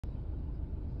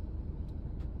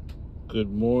Good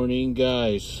morning,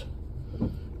 guys.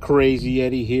 Crazy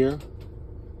Eddie here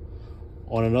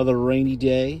on another rainy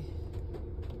day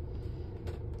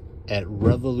at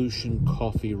Revolution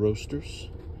Coffee Roasters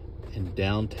in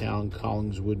downtown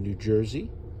Collingswood, New Jersey.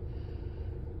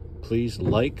 Please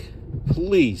please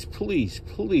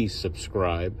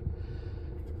subscribe,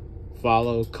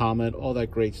 follow, comment, all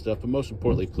that great stuff, but most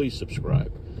importantly, please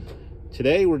subscribe.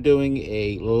 Today we're doing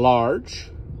a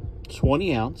large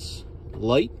 20-ounce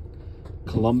light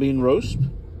Colombian roast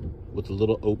with a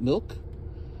little oat milk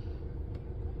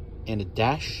and a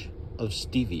dash of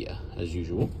stevia, as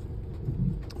usual.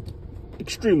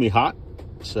 Extremely hot,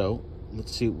 so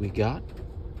let's see what we got.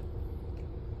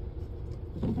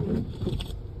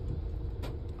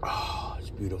 Oh,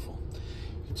 it's beautiful.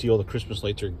 You can see all the Christmas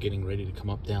lights are getting ready to come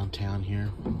up downtown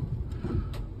here.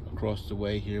 Across the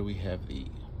way here we have the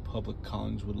Public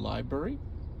Collingswood Library.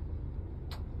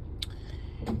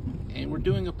 And we're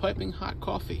doing a piping hot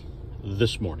coffee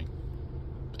this morning,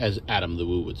 as Adam the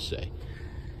Woo would say.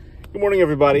 Good morning,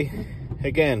 everybody.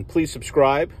 Again, please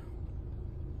subscribe.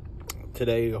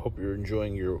 Today, I hope you're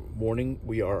enjoying your morning.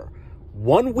 We are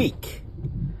 1 week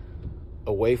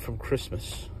away from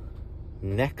Christmas.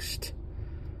 Next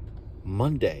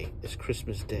Monday is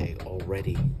Christmas Day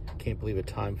already. Can't believe it,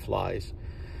 time flies.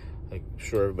 I'm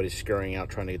sure everybody's scurrying out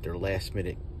trying to get their last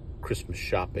minute Christmas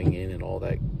shopping in and all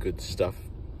that good stuff.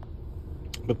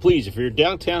 But please, if you're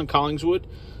downtown Collingswood,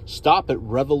 stop at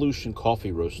Revolution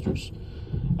Coffee Roasters.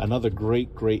 Another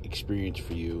great experience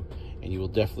for you, and you will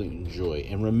definitely enjoy.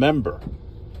 And remember,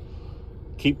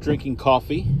 keep drinking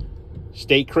coffee,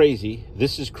 stay crazy.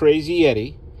 This is Crazy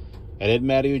Eddie at Ed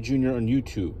Matteo Jr. on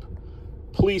YouTube.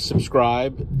 Please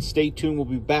subscribe. Stay tuned. We'll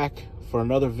be back for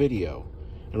another video.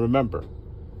 And remember,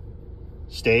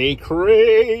 stay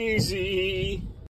crazy.